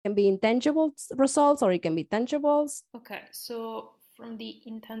can be intangible results or it can be tangibles. Okay, so from the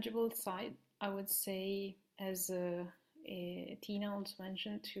intangible side, I would say, as Tina also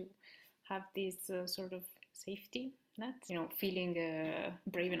mentioned, to have this sort of safety net, feeling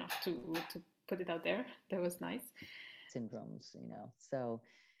brave enough to put it out there. That was nice. Syndromes, so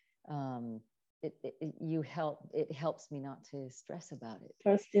it helps me not to stress about it.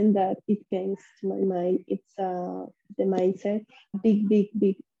 First thing that it comes to my mind, it's the mindset,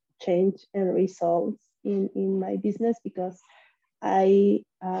 big change and results in my business, because I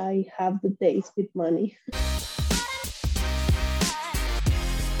have the days with money.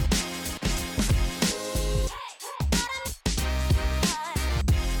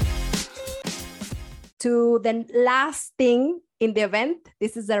 To the last thing in the event,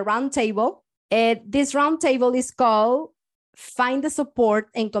 this is a round table. This round table is called Find the Support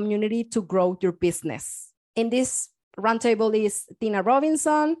and Community to Grow Your Business. In this round table is Tina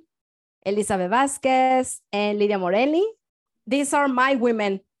Robinson, Elizabeth Vasquez, and Lydia Morelli. These are my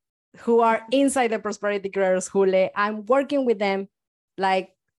women who are inside the Prosperity Creators Hule. I'm working with them like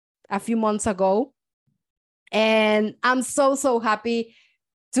a few months ago. And I'm so happy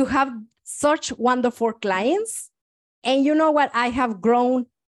to have such wonderful clients. And you know what? I have grown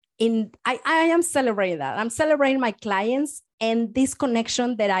in, I am celebrating that. I'm celebrating my clients and this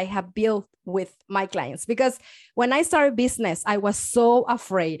connection that I have built with my clients. Because when I started business, I was so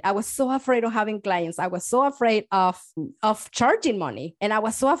afraid. I was so afraid of having clients. I was so afraid of charging money. And I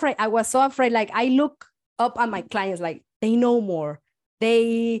was so afraid. Like I look up at my clients, like they know more.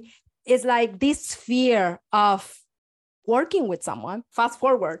 It's like this fear of working with someone. Fast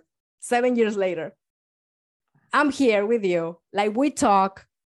forward 7 years later, I'm here with you. Like we talk,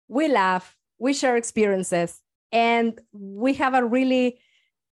 we laugh, we share experiences, and we have a really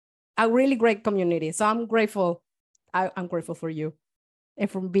great community. So I'm grateful. I'm grateful for you and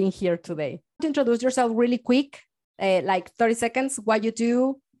for being here today. To introduce yourself really quick, like 30 seconds, what you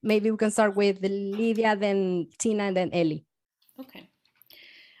do. Maybe we can start with Lydia, then Tina, and then Ellie.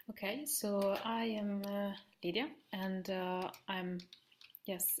 Okay, so I am Lydia, and I'm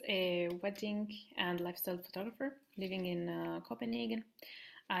a wedding and lifestyle photographer living in Copenhagen.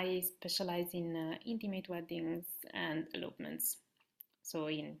 I specialize in intimate weddings and elopements. So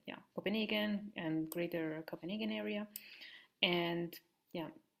in Copenhagen and greater Copenhagen area. And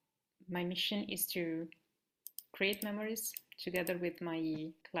my mission is to create memories together with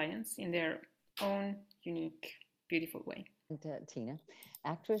my clients in their own unique, beautiful way. And Tina,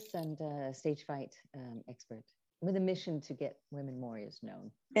 actress and stage fright expert, with a mission to get women warriors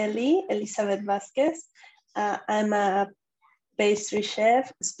known. Elizabeth Vasquez. I'm a pastry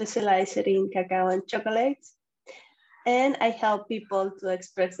chef specialized in cacao and chocolates. And I help people to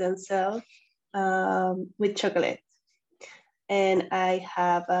express themselves with chocolate. And I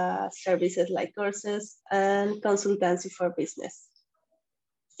have services like courses and consultancy for business.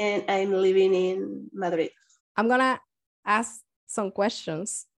 And I'm living in Madrid. I'm going to ask some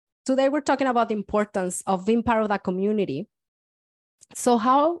questions. Today, we're talking about the importance of being part of that community. So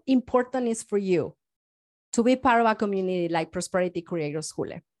how important is for you to be part of a community like Prosperity Creators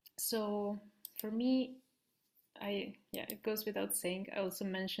Hule? So for me, it goes without saying. I also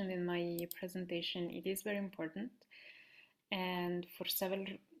mentioned in my presentation, it is very important, and for several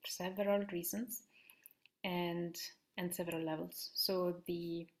reasons and several levels. So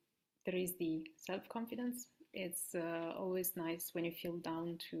there is the self-confidence. It's always nice when you feel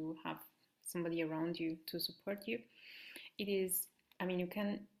down to have somebody around you to support you. It is, you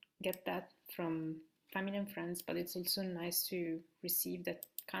can get that from family and friends, but it's also nice to receive that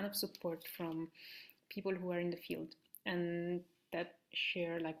kind of support from people who are in the field and that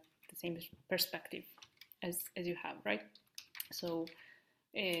share like the same perspective as you have, right? So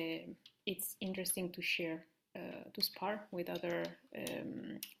it's interesting to share, to spar with other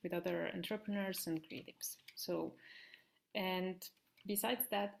entrepreneurs and creatives. So, and besides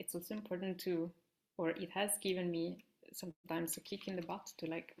that, it's also important it has given me sometimes a kick in the butt to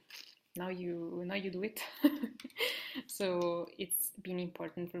like, now you do it. So it's been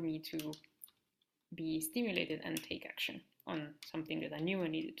important for me to be stimulated and take action on something that I knew I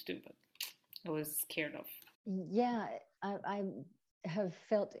needed to do, but I was scared of. Yeah, I have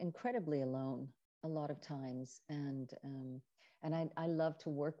felt incredibly alone a lot of times, and I love to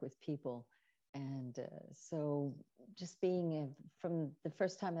work with people, and so just being from the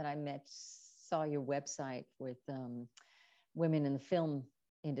first time that I saw your website with women in the film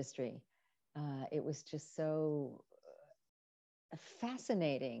industry, it was just so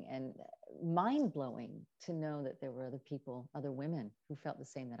fascinating and mind-blowing to know that there were other people, other women who felt the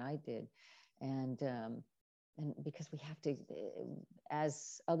same that I did. And and because we have to,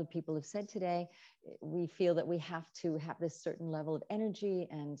 as other people have said today, we feel that we have to have this certain level of energy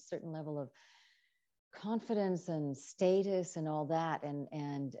and certain level of confidence and status and all that,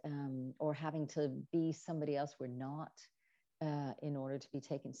 and or having to be somebody else we're not, in order to be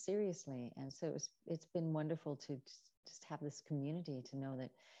taken seriously. And so it's been wonderful to just have this community, to know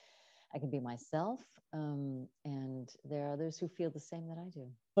that I can be myself, and there are others who feel the same that I do.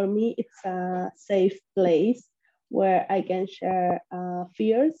 For me, it's a safe place where I can share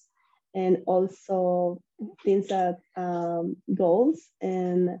fears and also things that goals,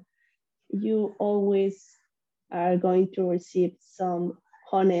 and you always are going to receive some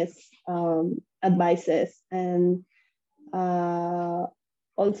honest advices, and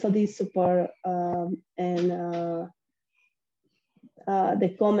also this support, and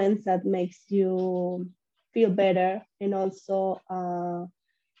the comments that makes you feel better, and also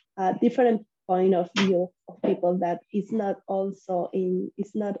a different point of view of people that is not also in,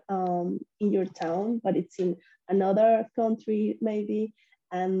 it's not in your town, but it's in another country maybe,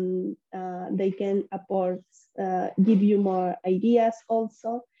 and they can apport, give you more ideas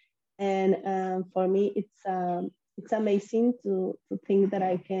also. And for me, it's amazing to think that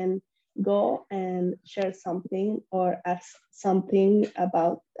I can go and share something or ask something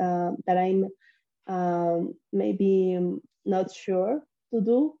about that I'm maybe not sure to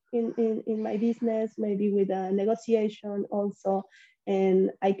do in my business, maybe with a negotiation also.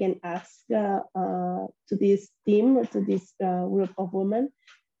 And I can ask to this team or to this group of women,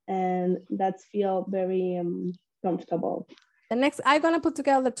 and that's feel very comfortable. The next, I'm gonna put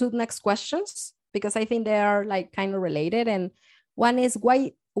together the two next questions because I think they are like kind of related. And one is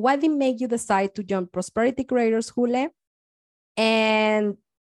why did make you decide to join Prosperity Creators, Jule? And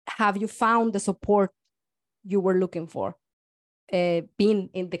have you found the support you were looking for, being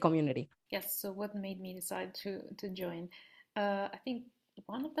in the community? Yes, so what made me decide to join? I think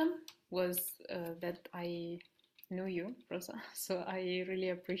one of them was that I knew you, Rosa, so I really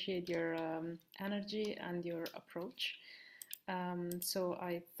appreciate your energy and your approach. So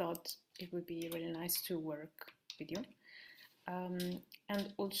I thought it would be really nice to work with you.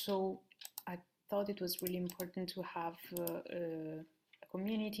 And also, I thought it was really important to have a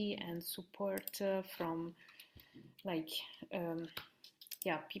community and support from like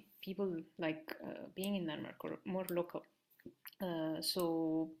people like being in Denmark or more local.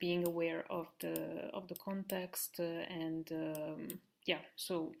 So being aware of the context, and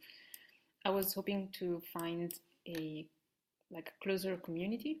so I was hoping to find a closer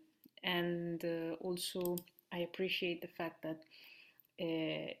community, and also I appreciate the fact that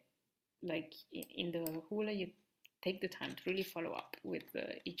in the hula you take the time to really follow up with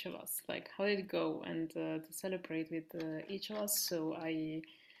each of us, like how did it go, and to celebrate with each of us. So I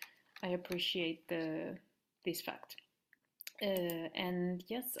appreciate this fact. And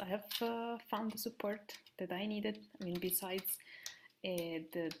yes, I have found the support that I needed. I mean, besides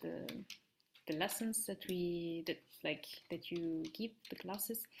the lessons that you give, the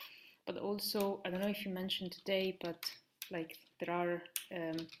classes, but also, I don't know if you mentioned today, but there are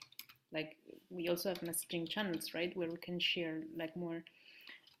we also have messaging channels, right, where we can share more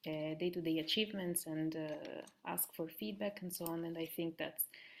day-to-day achievements and ask for feedback and so on. And I think that's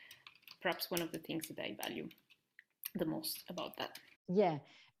perhaps one of the things that I value the most about that. Yeah,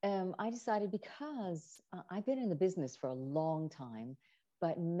 I decided because I've been in the business for a long time,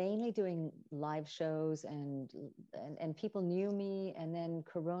 but mainly doing live shows, and people knew me, and then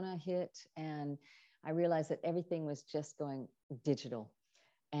Corona hit, and I realized that everything was just going digital,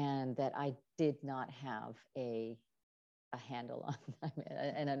 and that I did not have a handle on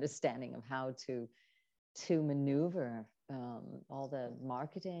an understanding of how to maneuver all the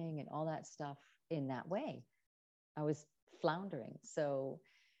marketing and all that stuff in that way. I was floundering. So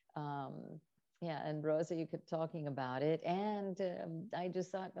and Rosa, you kept talking about it, and I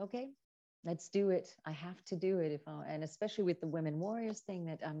just thought, okay, let's do it. I have to do it, and especially with the Women Warriors thing,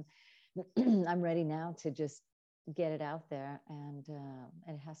 that I'm ready now to just get it out there, and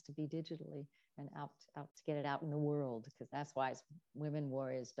it has to be digitally and out to get it out in the world, because that's why it's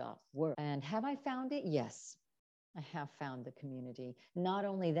womenwarriors.work. And have I found it? Yes, I have found the community. Not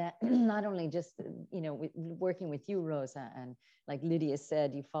only that, not only just, working with you, Rosa, and like Lydia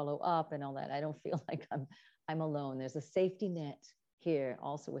said, you follow up and all that. I don't feel like I'm alone. There's a safety net here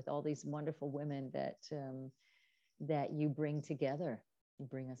also with all these wonderful women that you bring together. You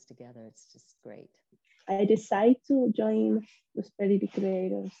bring us together. It's just great. I decided to join Prosperity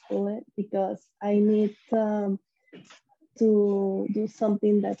Creators School because I need to do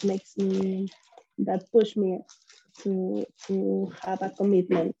something that push me to have a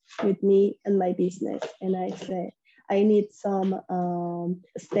commitment with me and my business. And I said, I need some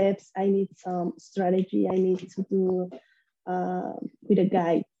steps, I need some strategy, I need to do with a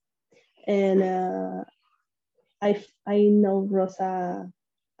guide. And I know Rosa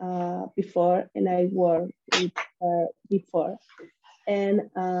before, and I worked with her before, and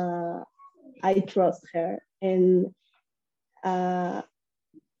I trust her. And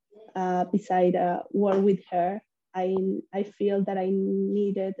beside work with her, I feel that I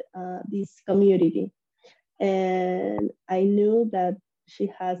needed this community, and I knew that she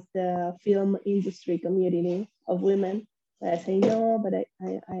has the film industry community of women. But I say no, but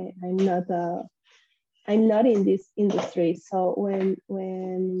I'm not I'm not in this industry. So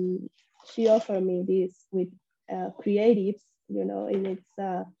when she offered me this with creatives, you know, and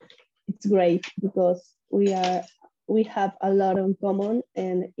it's great because we have a lot in common,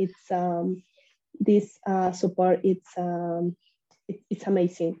 and it's this support. It's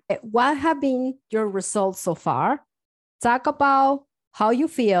amazing. What have been your results so far? Talk about how you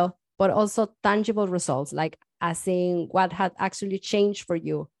feel, but also tangible results, like as in what had actually changed for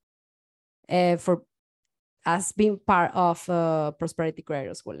you, for as being part of Prosperity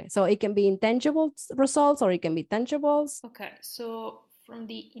Creator School. So it can be intangible results or it can be tangibles. Okay, so from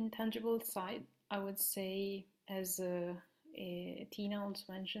the intangible side, I would say, as Tina also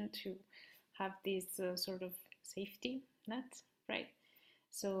mentioned, to have this sort of safety net, right?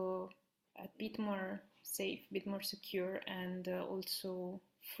 So a bit more safe, a bit more secure, and also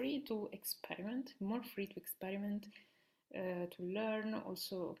free to experiment, more free to experiment, to learn,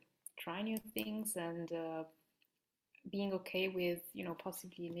 also try new things, and being okay with, you know,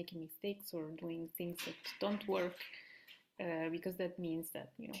 possibly making mistakes or doing things that don't work, because that means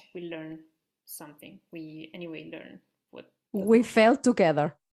that, you know, we learn something. We anyway learn what we fail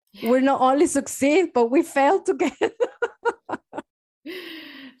together. We're not only succeed, but we fail together.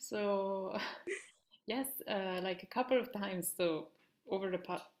 So yes, like a couple of times. So over the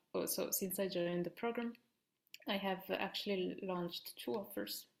past, so since I joined the program, I have actually launched 2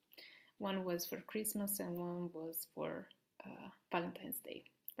 offers. One was for Christmas and one was for Valentine's Day,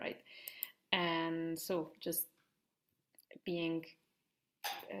 right? And so just being,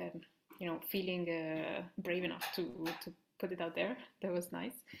 you know, feeling brave enough to put it out there, that was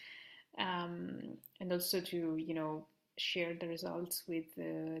nice. And also to, you know, share the results with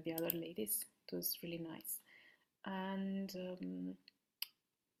the other ladies. It was really nice. And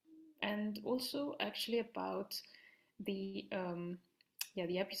also actually about the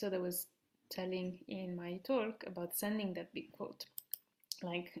the episode I was telling in my talk about sending that big quote.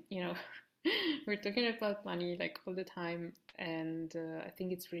 Like, you know, we're talking about money like all the time, and I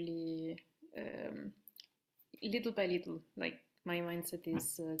think it's really little by little, like my mindset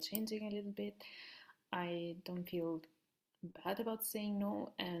is changing a little bit. I don't feel bad about saying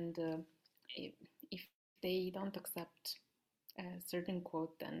no, and if they don't accept a certain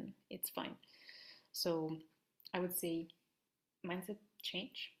quote, then it's fine. So I would say mindset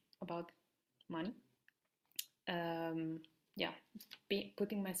change about money. Yeah,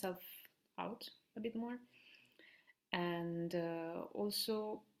 putting myself out a bit more, and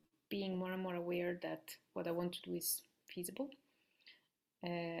also being more and more aware that what I want to do is feasible.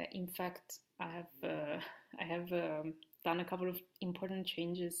 In fact, I have done a couple of important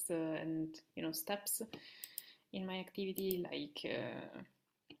changes and, you know, steps in my activity, like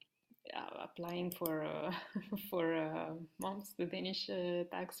applying for for moms, the Danish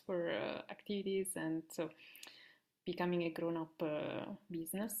tax for activities, and so becoming a grown-up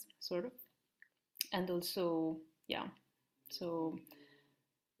business sort of, and also so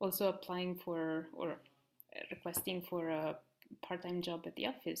also applying for or requesting for a part-time job at the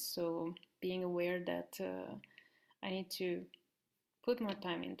office. So being aware that I need to put more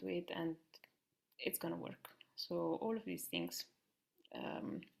time into it and it's gonna work. So all of these things,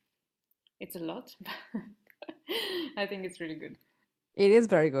 it's a lot. I think it's really good. It is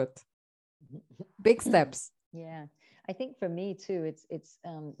very good. Big steps. Yeah, I think for me too, it's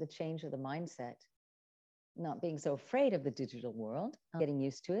the change of the mindset, not being so afraid of the digital world, getting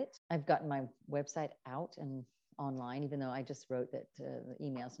used to it. I've gotten my website out and online, even though I just wrote that the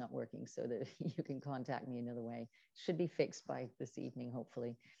email's not working, so that you can contact me another way. Should be fixed by this evening,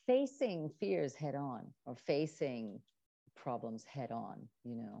 hopefully. Facing fears head on, or facing problems head on,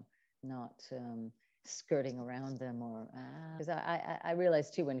 you know, not skirting around them, or because I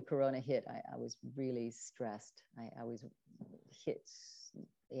realized too, when Corona hit, I was really stressed. I was hit,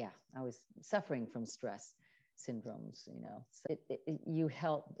 I was suffering from stress syndromes, you know. So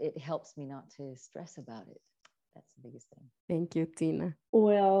it helps me not to stress about it. That's the biggest thing. Thank you, Tina.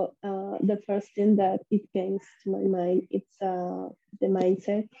 Well, the first thing that it came to my mind, it's the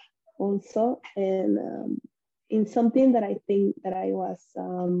mindset also, and in something that I think that I was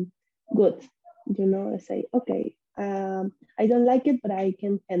good. I say, okay, I don't like it, but I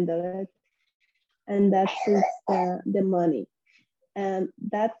can handle it, and that's the money, and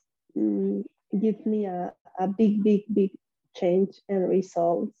that gives me a big change and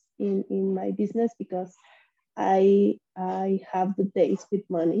results in my business, because I have the days with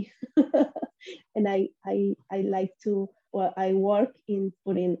money, and I like to, well, I work in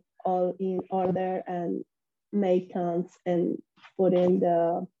putting all in order and make counts and put in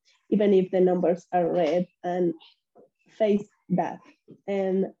even if the numbers are red, and face that,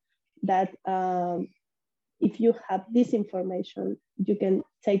 and that if you have this information, you can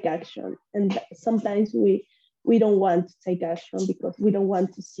take action. And sometimes we don't want to take action because we don't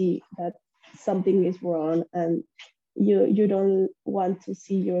want to see that something is wrong, and you don't want to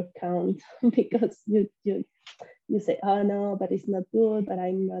see your account because you say, oh no, but it's not good, but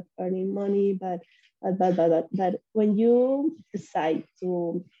I'm not earning money, but when you decide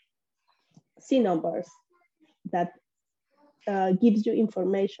to see numbers that gives you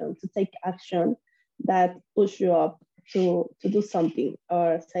information to take action, that push you up to do something,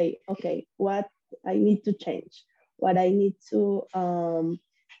 or say, okay, what I need to change, what I need to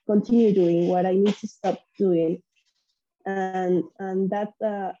continue doing, what I need to stop doing. And that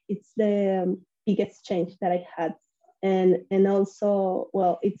it's the biggest change that I had. And also,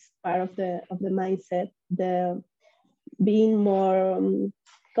 well, it's part of the mindset, the being more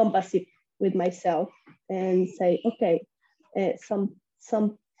compassionate with myself, and say, okay,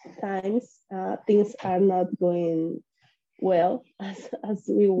 sometimes things are not going well as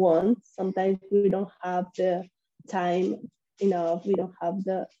we want. Sometimes we don't have the time enough, we don't have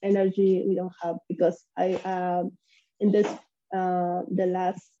the energy, we don't have, because I in this the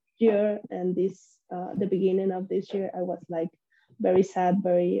last year and this the beginning of this year, I was like very sad,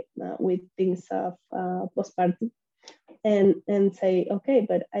 very with things of postpartum, and say, okay,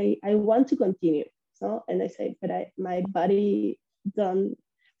 but I want to continue. So, and I say, but my body don't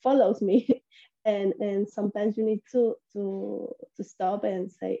follows me, and sometimes you need to stop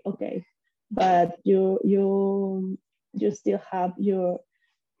and say, okay, but you still have your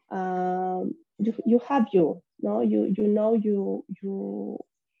you have you no you know you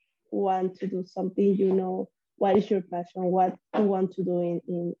want to do something, what is your passion, what you want to do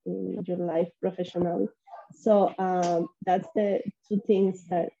in your life professionally. So that's the two things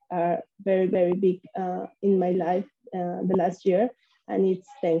that are very big in my life the last year, and it's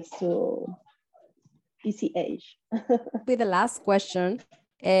thanks to ECH. With the last question,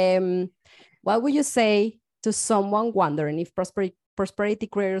 what would you say to someone wondering if prosperity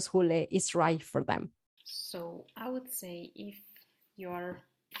creators Hule is right for them? So I would say if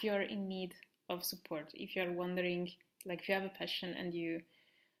you're in need of support, if you're wondering, like if you have a passion and you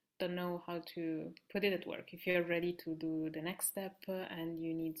don't know how to put it at work, if you're ready to do the next step and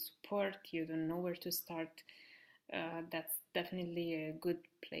you need support, you don't know where to start, that's definitely a good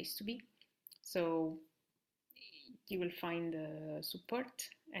place to be. So you will find support,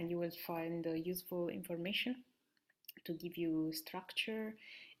 and you will find useful information to give you structure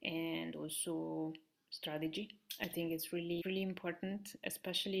and also strategy. I think it's really important,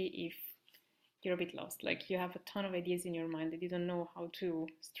 especially if you're a bit lost, like you have a ton of ideas in your mind that you don't know how to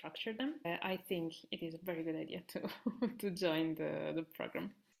structure them. I think it is a very good idea to to join the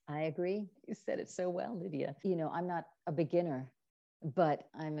program. I agree. You said it so well, Lydia. I'm not a beginner, but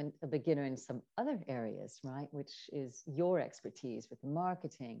I'm a beginner in some other areas, right? Which is your expertise with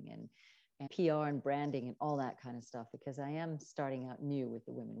marketing and PR and branding and all that kind of stuff, because I am starting out new with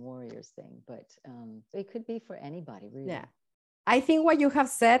the Women Warriors thing, but it could be for anybody, really. Yeah. I think what you have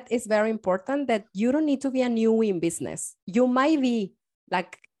said is very important, that you don't need to be a newbie in business. You might be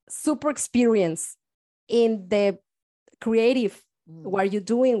like super experienced in the creative, what you're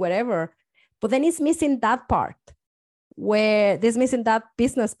doing, whatever, but then it's missing that part, where there's missing that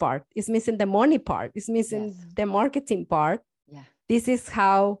business part, it's missing the money part, it's missing the marketing part. Yeah. This is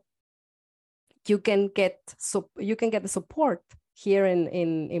how you can get the support here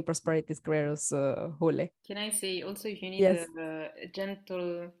in Prosperity Creators Hule. Can I say also, if you need a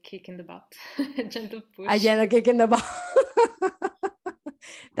gentle kick in the butt, a gentle push. A gentle kick in the butt.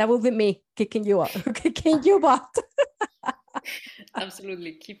 That will be me kicking you up, kicking you butt.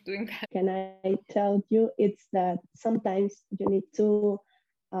 Absolutely, keep doing that. Can I tell you, it's that sometimes you need to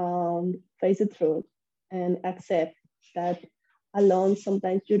face the truth and accept that alone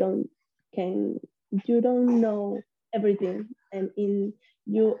sometimes you don't know everything, and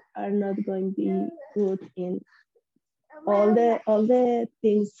you are not going to be good in all the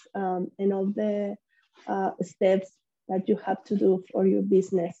things and all the steps that you have to do for your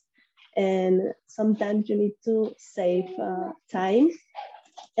business. And sometimes you need to save time.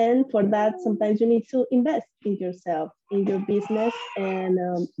 And for that, sometimes you need to invest in yourself, in your business, and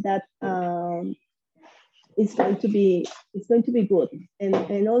that is going to be good.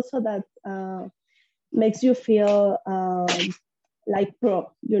 And also that makes you feel like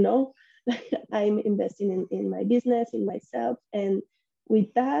pro, I'm investing in my business, in myself, and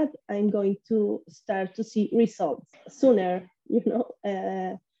with that, I'm going to start to see results sooner,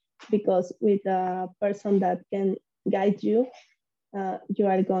 because with a person that can guide you, you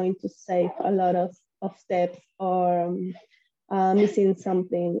are going to save a lot of steps or missing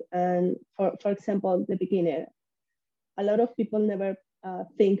something. And for example, the beginner, a lot of people never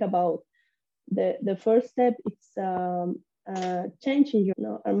think about the first step. It's changing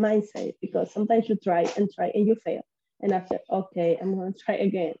our mindset, because sometimes you try and you fail, and after, okay, I'm going to try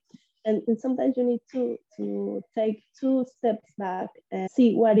again. And sometimes you need to take 2 steps back and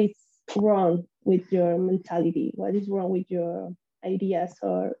see what is wrong with your mentality, what is wrong with your ideas,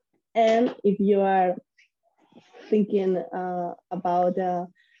 and if you are thinking about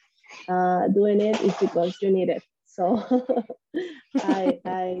doing it, it's because you need it. So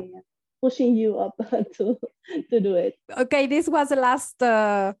I pushing you up to do it. Okay, this was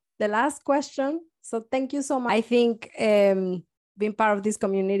the last question. So thank you so much. I think being part of this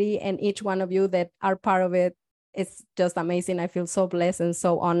community and each one of you that are part of it is just amazing. I feel so blessed and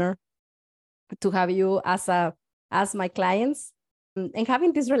so honored to have you as my clients, and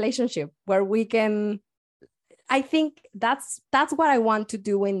having this relationship where we can. I think that's what I want to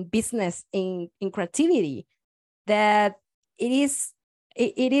do in business, in creativity, that it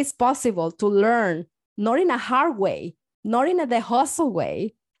is possible to learn, not in a hard way, not in the hustle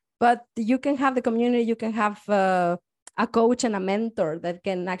way, but you can have the community, you can have a coach and a mentor that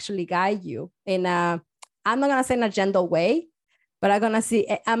can actually guide you in a, I'm not gonna say in a gentle way, but I'm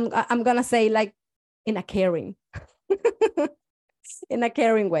gonna say like in a caring, in a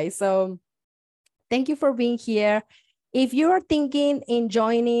caring way. So thank you for being here. If you are thinking in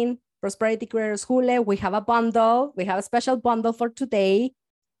joining Prosperity Creator School, we have a bundle. We have a special bundle for today.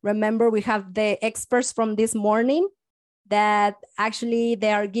 Remember, we have the experts from this morning that actually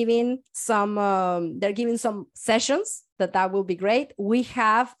they are giving some sessions that will be great. We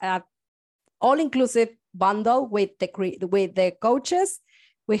have an all-inclusive bundle with the coaches.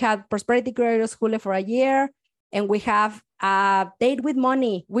 We have Prosperity Creator School for a year, and we have a date with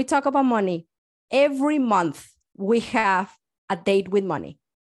money. We talk about money. Every month, we have a date with money.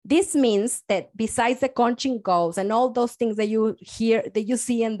 This means that besides the coaching goals and all those things that you hear, that you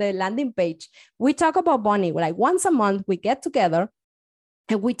see in the landing page, we talk about money. Like once a month, we get together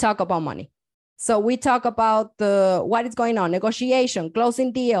and we talk about money. So we talk about what is going on, negotiation,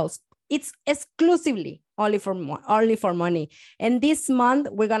 closing deals. It's exclusively only for money. And this month,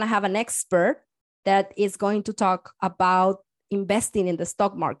 we're going to have an expert that is going to talk about investing in the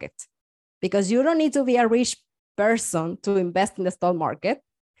stock market, because you don't need to be a rich person to invest in the stock market.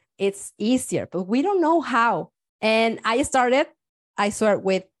 It's easier, but we don't know how. And I started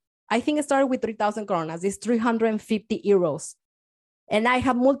with 3,000 coronas. It's 350 euros. And I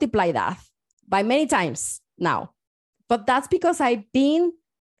have multiplied that by many times now. But that's because I've been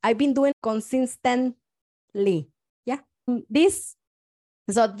doing consistently. Yeah. This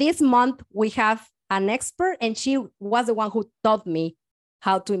month we have an expert, and she was the one who taught me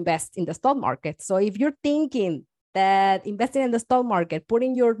how to invest in the stock market. So if you're thinking that investing in the stock market,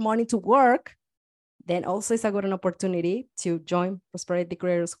 putting your money to work, then also it's a good opportunity to join Prosperity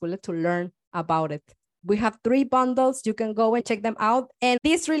Creator School to learn about it. We have 3 bundles. You can go and check them out. And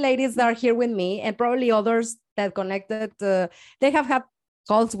these 3 ladies that are here with me, and probably others that connected, they have had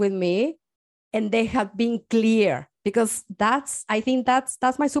calls with me, and they have been clear, because I think that's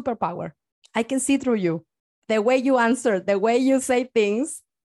my superpower. I can see through you. The way you answer, the way you say things,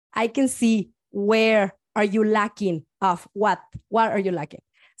 I can see where are you lacking of what are you lacking.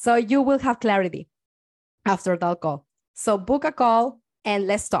 So you will have clarity after that call. So book a call and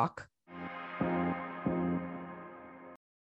let's talk.